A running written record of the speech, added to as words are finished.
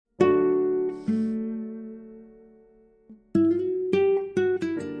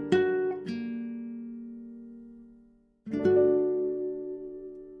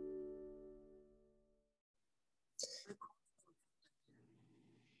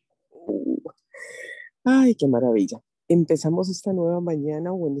Ay, qué maravilla. Empezamos esta nueva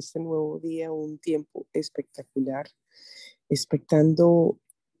mañana o en este nuevo día un tiempo espectacular, expectando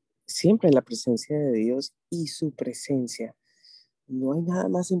siempre la presencia de Dios y su presencia. No hay nada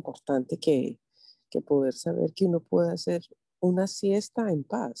más importante que poder saber que uno puede hacer una siesta en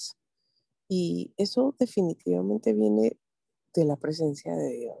paz. Y eso definitivamente viene de la presencia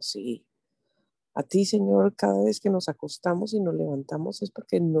de Dios. Y a ti, Señor, cada vez que nos acostamos y nos levantamos es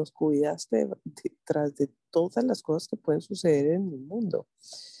porque nos cuidaste detrás de todas las cosas que pueden suceder en el mundo.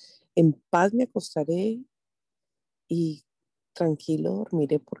 En paz me acostaré y tranquilo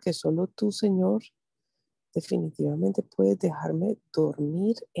dormiré porque solo tú, Señor, definitivamente puedes dejarme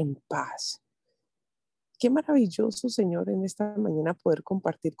dormir en paz. Qué maravilloso, Señor, en esta mañana poder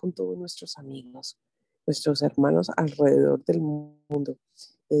compartir con todos nuestros amigos, nuestros hermanos alrededor del mundo.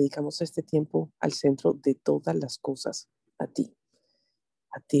 Dedicamos este tiempo al centro de todas las cosas, a ti,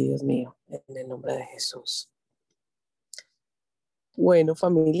 Dios mío, en el nombre de Jesús. Bueno,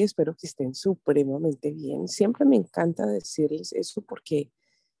 familia, espero que estén supremamente bien. Siempre me encanta decirles eso porque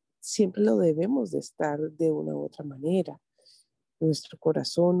siempre lo debemos de estar de una u otra manera. Nuestro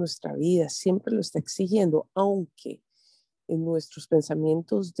corazón, nuestra vida, siempre lo está exigiendo, aunque en nuestros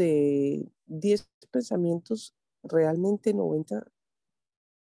pensamientos de 10 pensamientos, realmente 90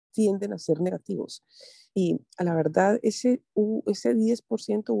 tienden a ser negativos. Y a la verdad, ese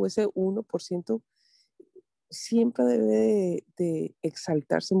 10% o ese 1% siempre debe de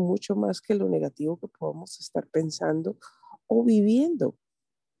exaltarse mucho más que lo negativo que podamos estar pensando o viviendo.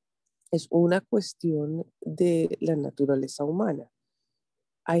 Es una cuestión de la naturaleza humana.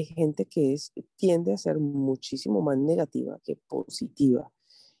 Hay gente que tiende a ser muchísimo más negativa que positiva.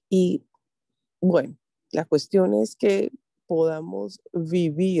 Y bueno, la cuestión es que podamos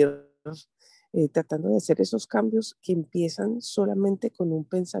vivir tratando de hacer esos cambios que empiezan solamente con un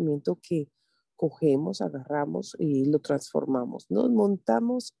pensamiento que cogemos, agarramos y lo transformamos. Nos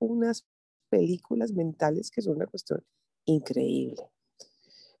montamos unas películas mentales que son una cuestión increíble.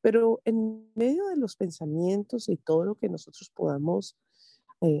 Pero en medio de los pensamientos y todo lo que nosotros podamos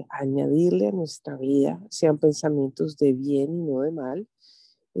añadirle a nuestra vida, sean pensamientos de bien y no de mal,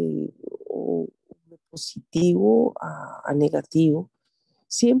 eh, o de positivo a negativo,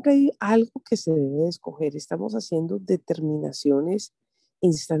 siempre hay algo que se debe de escoger. Estamos haciendo determinaciones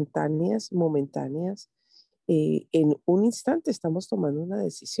instantáneas, momentáneas. En un instante estamos tomando una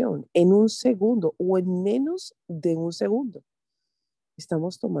decisión, en un segundo o en menos de un segundo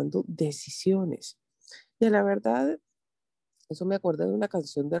estamos tomando decisiones. Y a la verdad, eso me acuerda de una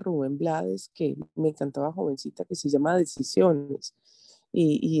canción de Rubén Blades que me encantaba jovencita que se llama Decisiones.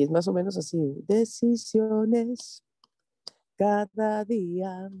 Y es más o menos así, decisiones, cada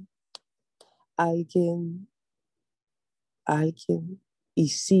día, alguien, alguien, y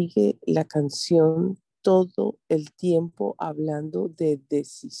sigue la canción todo el tiempo hablando de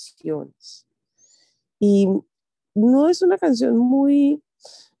decisiones. Y no es una canción muy,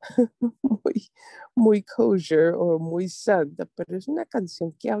 muy, muy kosher o muy santa, pero es una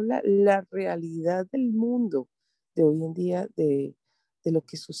canción que habla la realidad del mundo de hoy en día, de lo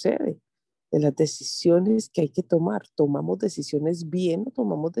que sucede, de las decisiones que hay que tomar. Tomamos decisiones bien o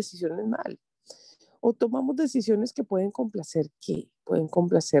tomamos decisiones mal. O tomamos decisiones que pueden complacer, ¿qué? Pueden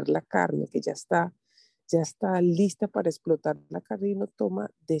complacer la carne, que ya está lista para explotar la carne y no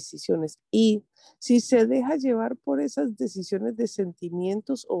toma decisiones. Y si se deja llevar por esas decisiones de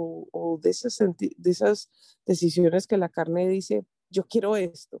sentimientos o de esas decisiones que la carne dice, yo quiero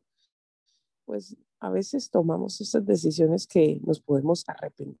esto, pues a veces tomamos esas decisiones que nos podemos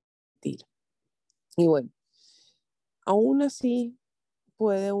arrepentir. Y bueno, aún así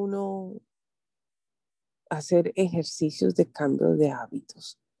puede uno hacer ejercicios de cambio de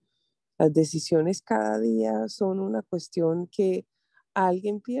hábitos. Las decisiones cada día son una cuestión que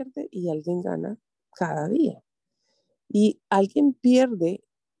alguien pierde y alguien gana cada día. Y alguien pierde,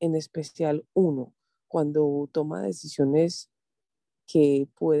 en especial uno, cuando toma decisiones que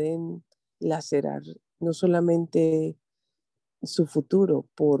pueden lacerar no solamente su futuro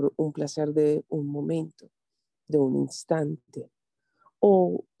por un placer de un momento, de un instante,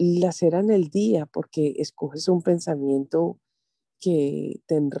 o laceran el día porque escoges un pensamiento que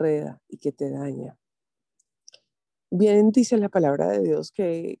te enreda y que te daña. Bien dice la palabra de Dios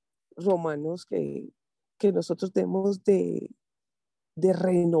que Romanos, que nosotros debemos de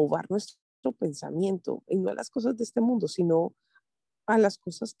renovar nuestro pensamiento y no a las cosas de este mundo, sino a las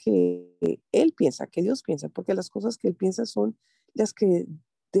cosas que Él piensa, que Dios piensa, porque las cosas que Él piensa son las que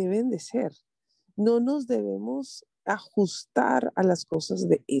deben de ser. No nos debemos ajustar a las cosas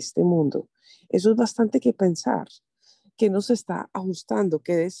de este mundo. Eso es bastante que pensar, ¿Qué nos está ajustando?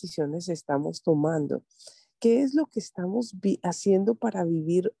 ¿Qué decisiones estamos tomando? ¿Qué es lo que estamos haciendo para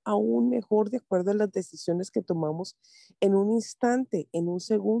vivir aún mejor de acuerdo a las decisiones que tomamos en un instante, en un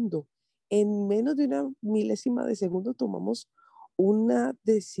segundo? En menos de una milésima de segundo tomamos una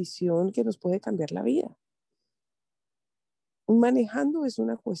decisión que nos puede cambiar la vida. Manejando es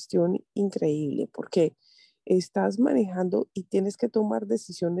una cuestión increíble porque estás manejando y tienes que tomar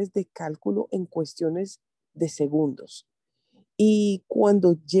decisiones de cálculo en cuestiones de segundos. Y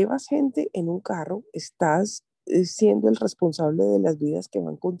cuando llevas gente en un carro, estás siendo el responsable de las vidas que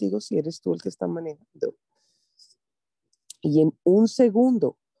van contigo si eres tú el que está manejando. Y en un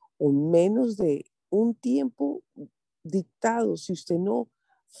segundo o menos de un tiempo dictado, si usted no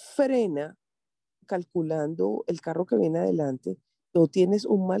frena calculando el carro que viene adelante o tienes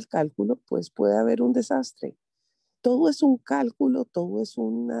un mal cálculo, pues puede haber un desastre. Todo es un cálculo, todo es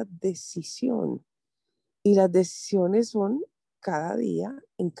una decisión. Y las decisiones son cada día,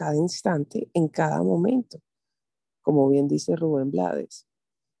 en cada instante, en cada momento. Como bien dice Rubén Blades,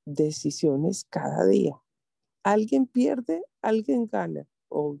 decisiones cada día. ¿Alguien pierde? ¿Alguien gana?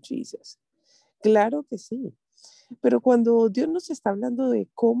 Oh, Jesus. Claro que sí. Pero cuando Dios nos está hablando de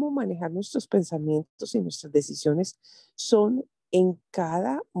cómo manejar nuestros pensamientos y nuestras decisiones, son en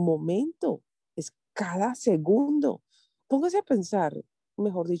cada momento, es cada segundo. Póngase a pensar,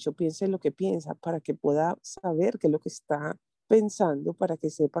 mejor dicho, piense lo que piensa para que pueda saber qué es lo que está pensando, para que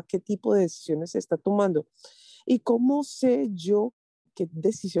sepa qué tipo de decisiones se está tomando. ¿Y cómo sé yo qué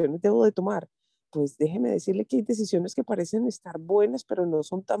decisiones debo de tomar? Pues déjeme decirle que hay decisiones que parecen estar buenas, pero no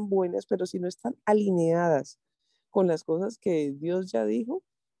son tan buenas, pero si no están alineadas con las cosas que Dios ya dijo,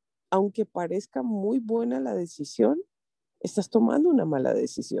 aunque parezca muy buena la decisión, estás tomando una mala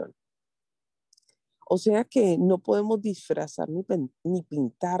decisión. O sea que no podemos disfrazar ni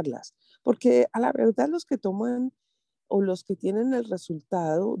pintarlas, porque a la verdad los que toman o los que tienen el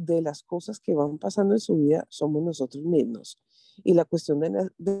resultado de las cosas que van pasando en su vida somos nosotros mismos. Y la cuestión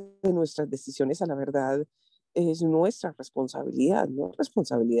de nuestras decisiones, a la verdad, es nuestra responsabilidad, no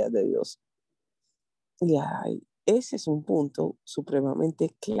responsabilidad de Dios. Y ese es un punto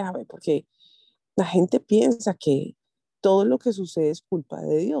supremamente clave, porque la gente piensa que todo lo que sucede es culpa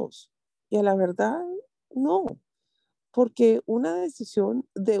de Dios. Y a la verdad, no, porque una decisión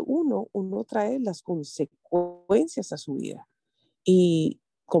de uno trae las consecuencias a su vida. Y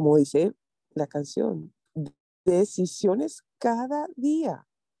como dice la canción, decisiones cada día.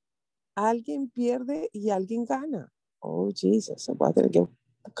 Alguien pierde y alguien gana. Oh, Jesus, voy a tener que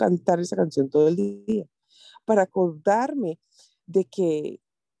cantar esa canción todo el día para acordarme de que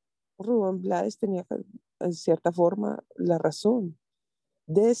Rubén Blades tenía en cierta forma la razón.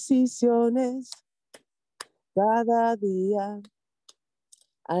 Decisiones cada día.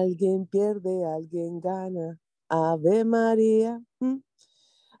 Alguien pierde, alguien gana. Ave María.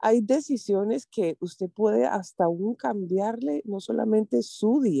 Hay decisiones que usted puede hasta aún cambiarle no solamente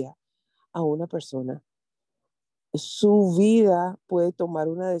su día a una persona. Su vida puede tomar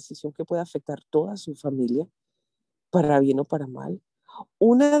una decisión que puede afectar toda su familia, para bien o para mal.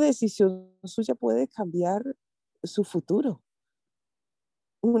 Una decisión suya puede cambiar su futuro.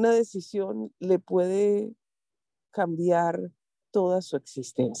 Una decisión le puede cambiar toda su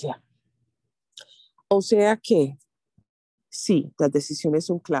existencia. O sea que sí, las decisiones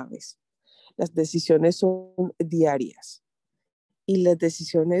son claves. Las decisiones son diarias y las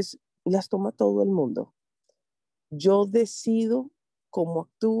decisiones las toma todo el mundo. Yo decido cómo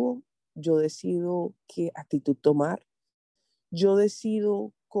actúo, yo decido qué actitud tomar, yo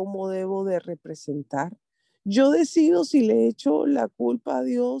decido cómo debo de representar, yo decido si le echo la culpa a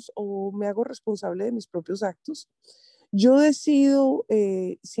Dios o me hago responsable de mis propios actos. Yo decido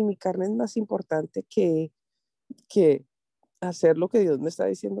si mi carne es más importante que hacer lo que Dios me está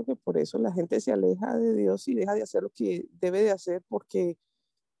diciendo, que por eso la gente se aleja de Dios y deja de hacer lo que debe de hacer porque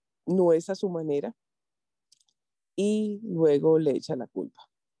no es a su manera y luego le echa la culpa.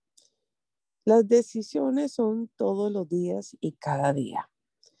 Las decisiones son todos los días y cada día.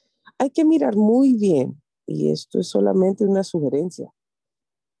 Hay que mirar muy bien, y esto es solamente una sugerencia,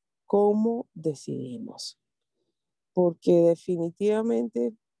 cómo decidimos. Porque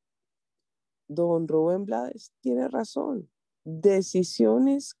definitivamente don Rubén Blades tiene razón.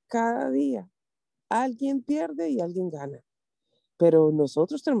 Decisiones cada día. Alguien pierde y alguien gana. Pero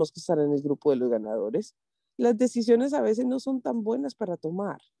nosotros tenemos que estar en el grupo de los ganadores. Las decisiones a veces no son tan buenas para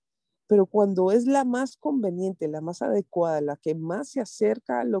tomar, pero cuando es la más conveniente, la más adecuada, la que más se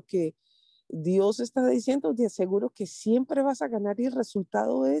acerca a lo que Dios está diciendo, te aseguro que siempre vas a ganar y el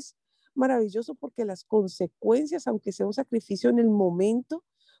resultado es maravilloso porque las consecuencias, aunque sea un sacrificio en el momento,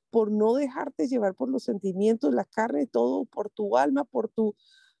 por no dejarte llevar por los sentimientos, la carne, todo, por tu alma, por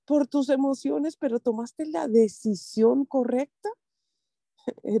tus emociones, pero tomaste la decisión correcta,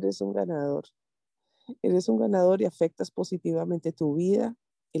 eres un ganador. Eres un ganador y afectas positivamente tu vida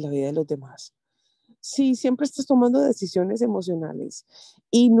y la vida de los demás. Si siempre estás tomando decisiones emocionales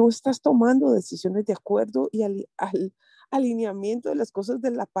y no estás tomando decisiones de acuerdo y al alineamiento de las cosas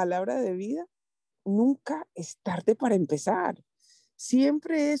de la palabra de vida, nunca es tarde para empezar.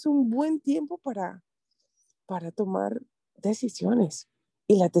 Siempre es un buen tiempo para tomar decisiones.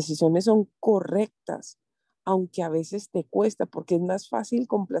 Y las decisiones son correctas, aunque a veces te cuesta, porque es más fácil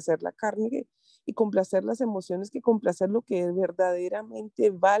complacer la carne y complacer las emociones que complacer lo que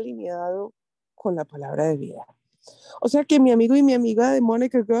verdaderamente va alineado con la palabra de vida. O sea que mi amigo y mi amiga de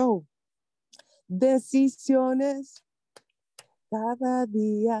Monica Go, decisiones cada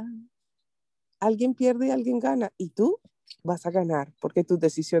día. Alguien pierde y alguien gana. Y tú vas a ganar, porque tus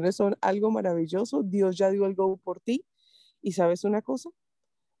decisiones son algo maravilloso. Dios ya dio el go por ti. Y sabes una cosa,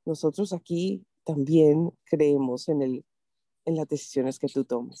 nosotros aquí también creemos en las decisiones que tú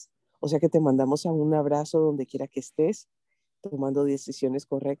tomes. O sea que te mandamos a un abrazo donde quiera que estés, tomando decisiones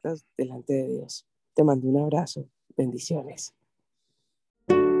correctas delante de Dios. Te mando un abrazo. Bendiciones.